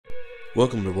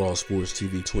Welcome to Raw Sports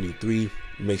TV 23.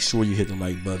 Make sure you hit the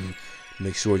like button.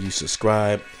 Make sure you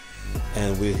subscribe.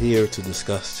 And we're here to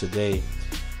discuss today.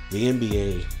 The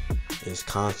NBA is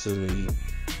constantly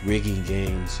rigging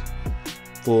games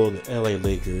for the LA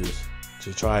Lakers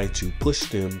to try to push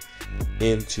them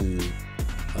into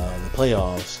the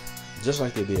playoffs, just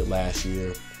like they did last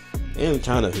year, and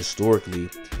kind of historically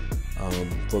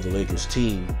for the Lakers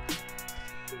team.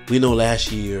 We know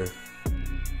last year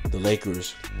the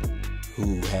Lakers,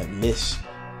 who had missed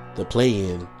the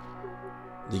play-in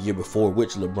the year before,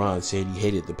 which LeBron said he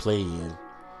hated the play-in,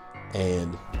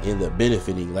 and ended up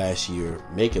benefiting last year,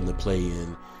 making the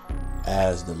play-in,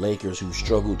 as the Lakers, who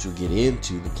struggled to get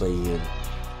into the play-in,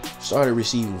 started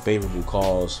receiving favorable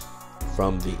calls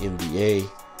from the NBA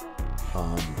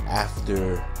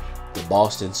after the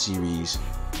Boston series,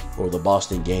 or the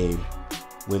Boston game,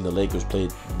 when the Lakers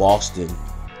played Boston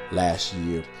last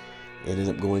year. Ended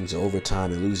up going to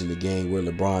overtime and losing the game, where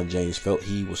LeBron James felt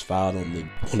he was fouled on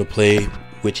the play,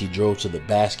 which he drove to the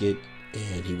basket,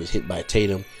 and he was hit by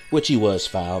Tatum, which he was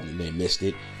fouled, and they missed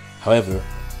it. However,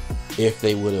 if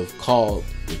they would have called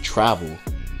the travel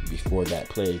before that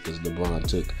play, because LeBron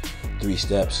took 3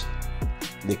 steps,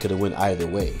 they could have went either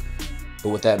way. But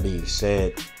with that being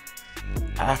said,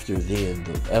 after then,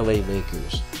 the LA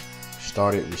Lakers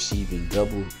started receiving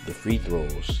double the free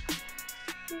throws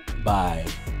by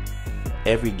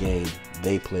every game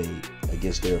they played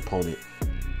against their opponent.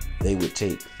 They would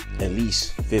take at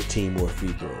least 15 more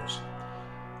free throws,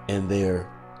 and their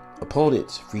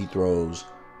opponent's free throws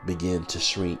began to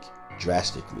shrink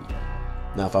drastically.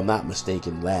 Now, if I'm not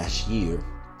mistaken, last year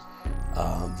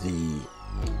the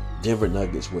Denver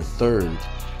Nuggets were 3rd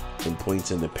in points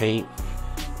in the paint.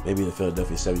 Maybe the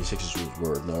Philadelphia 76ers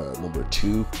were number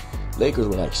 2. Lakers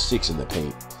were like 6 in the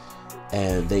paint.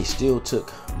 And they still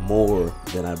took more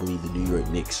than, I believe, the New York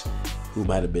Knicks, who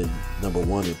might have been number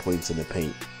 1 in points in the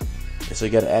paint. And so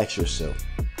you got to ask yourself,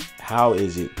 how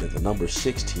is it that the number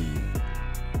 6 team,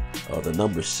 or the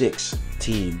number 6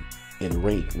 team in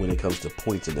rank when it comes to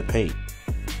points in the paint,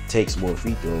 takes more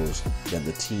free throws than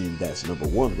the team that's number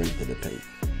 1 ranked in the paint?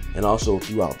 And also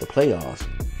throughout the playoffs,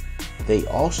 they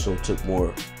also took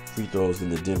more free throws than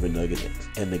the Denver Nuggets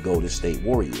and the Golden State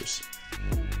Warriors.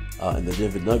 In the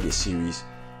Denver Nuggets series,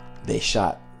 they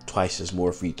shot twice as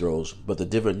more free throws, but the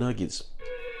Denver Nuggets,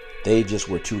 they just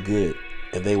were too good,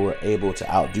 and they were able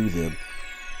to outdo them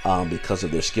because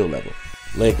of their skill level.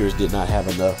 Lakers did not have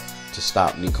enough to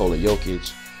stop Nikola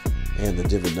Jokic, and the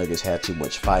Denver Nuggets had too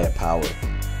much firepower.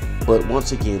 But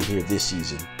once again here this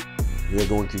season, we're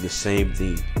going through the same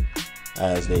thing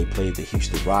as they played the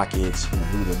Houston Rockets, who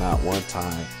blew them out one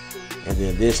time, and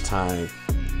then this time,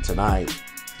 tonight,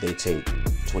 they take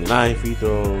 29 free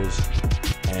throws,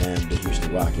 and the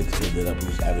Houston Rockets ended up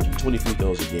averaging 20 free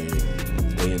throws a game.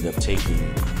 They end up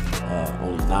taking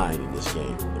only 9 in this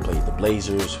game. They played the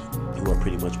Blazers, who are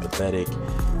pretty much pathetic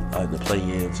in the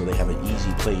play-in, so they have an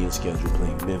easy play-in schedule,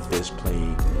 playing Memphis,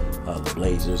 playing the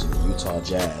Blazers, and the Utah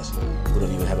Jazz, who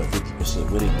don't even have a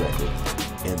 50% winning record.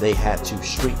 And they had to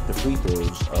shrink the free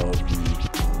throws of the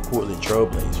Portland Trail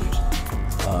Blazers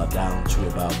down to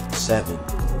about 7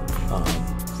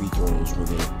 free throws when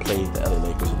they played the LA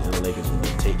Lakers, and the LA Lakers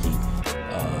ended up taking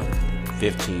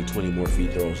 15, 20 more free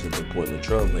throws than the Portland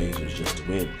Trail Blazers just to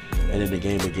win. And in the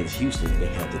game against Houston, they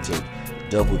had to take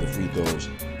double the free throws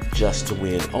just to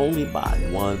win, only by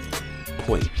 1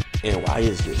 point. And why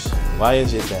is this? Why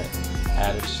is it that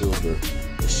Adam Silver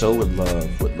is so in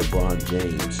love with LeBron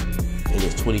James in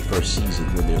his 21st season,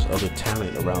 when there's other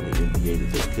talent around the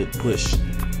NBA that they could push?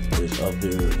 There's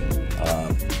other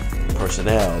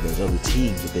personnel, there's other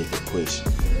teams that they could push,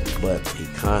 but he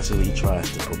constantly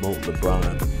tries to promote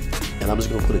LeBron. And I'm just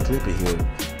going to put a clip in here.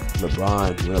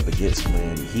 LeBron went up against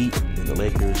Miami Heat and the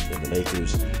Lakers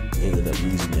ended up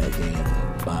losing that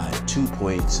game by 2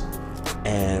 points,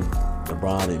 and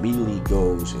LeBron immediately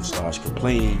goes and starts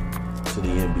complaining to the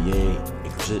NBA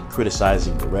and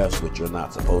criticizing the refs, which you're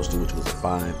not supposed to, which was a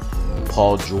fine.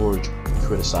 Paul George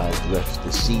criticized the refs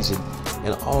this season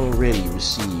and already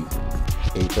received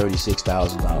a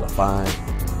 $36,000 fine.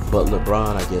 But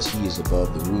LeBron, I guess he is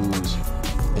above the rules,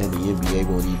 and the NBA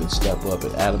won't even step up.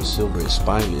 And Adam Silver is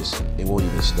spineless and won't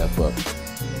even step up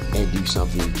and do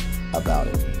something about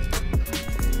it.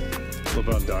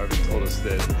 LeBron Darvin told us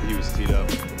that he was teed up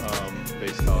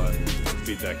based on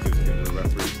feedback he was giving to the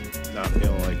referees, not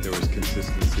feeling like there was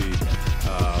consistency,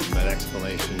 an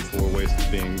explanation for ways it's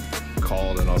being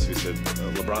called, and also he said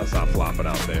LeBron's not flopping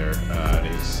out there, and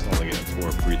he's only getting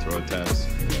 4 free throw attempts.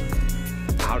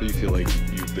 How do you feel like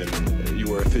you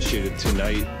were officiated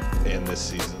tonight and this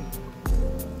season?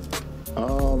 I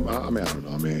don't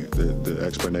know. I mean, the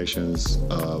explanations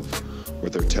of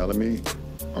what they're telling me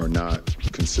are not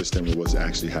consistent with what's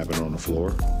actually happening on the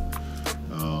floor.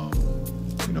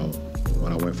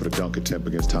 When I went for the dunk attempt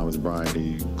against Thomas Bryant,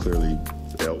 he clearly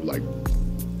held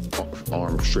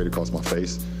arm straight across my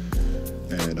face.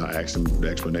 And I asked him the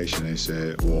explanation. They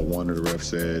said, well, one of the refs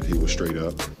said he was straight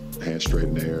up, hands straight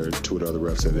in the air. Two of the other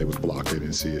refs said they was blocked. They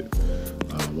didn't see it.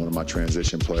 One of my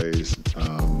transition plays,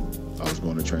 I was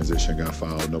going to transition, got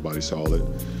fouled. Nobody saw it.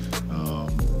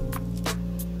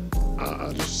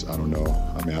 I don't know.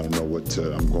 I mean, I don't know what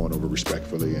to. I'm going over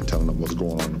respectfully and telling them what's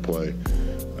going on in the play.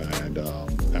 And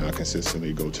I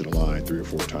consistently go to the line 3 or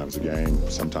 4 times a game,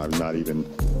 sometimes not even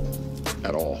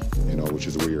at all, which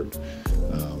is weird.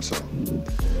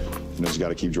 Just got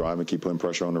to keep driving, keep putting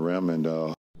pressure on the rim.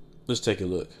 And let's take a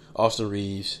look. Austin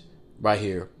Reeves, right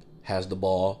here, has the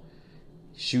ball,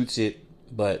 shoots it,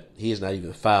 but he is not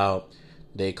even fouled.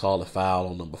 They call a foul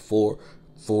on number 4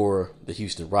 for the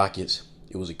Houston Rockets.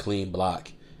 It was a clean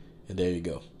block, and there you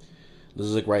go.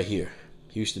 Let's look right here.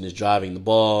 Houston is driving the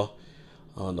ball.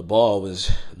 The ball was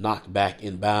knocked back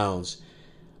in bounds,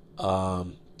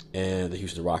 and the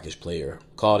Houston Rockets player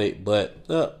caught it, but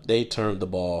they turned the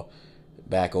ball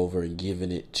back over and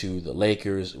given it to the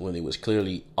Lakers when it was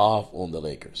clearly off on the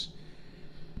Lakers.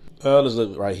 Let's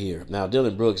look right here. Now,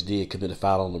 Dillon Brooks did commit a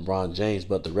foul on LeBron James,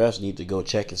 but the refs need to go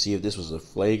check and see if this was a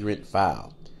flagrant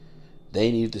foul. They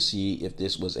needed to see if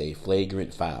this was a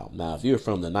flagrant foul. Now, if you're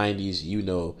from the 90s, you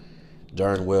know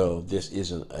darn well this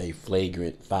isn't a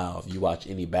flagrant foul. If you watch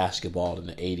any basketball in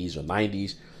the 80s or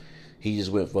 90s, he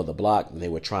just went for the block, and they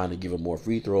were trying to give him more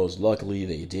free throws. Luckily,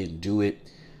 they didn't do it.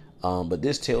 But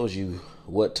this tells you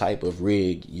what type of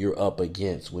rig you're up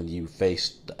against when you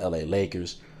face the LA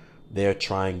Lakers. They're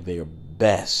trying their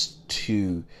best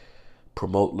to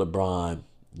promote LeBron,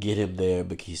 get him there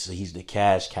because he's the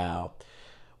cash cow.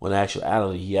 When in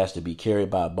actuality, he has to be carried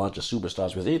by a bunch of superstars.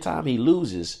 Because anytime he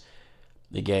loses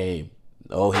the game,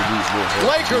 he needs more.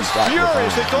 Lakers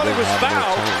furious. They thought he was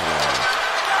fouled.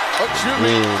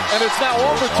 And it's now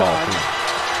overtime.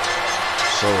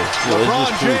 So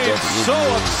LeBron James so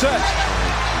upset.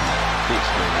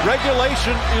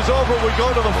 Regulation is over. We go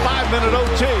to the 5-minute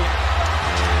OT.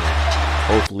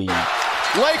 Hopefully.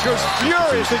 Lakers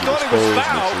furious. They thought he was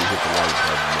fouled.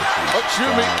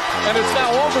 And it's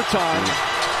now overtime.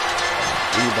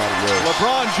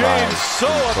 LeBron James so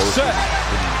upset.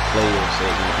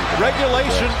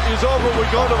 Regulation is over. We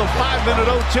go to the 5-minute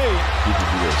OT. He can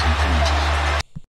do as he pleases.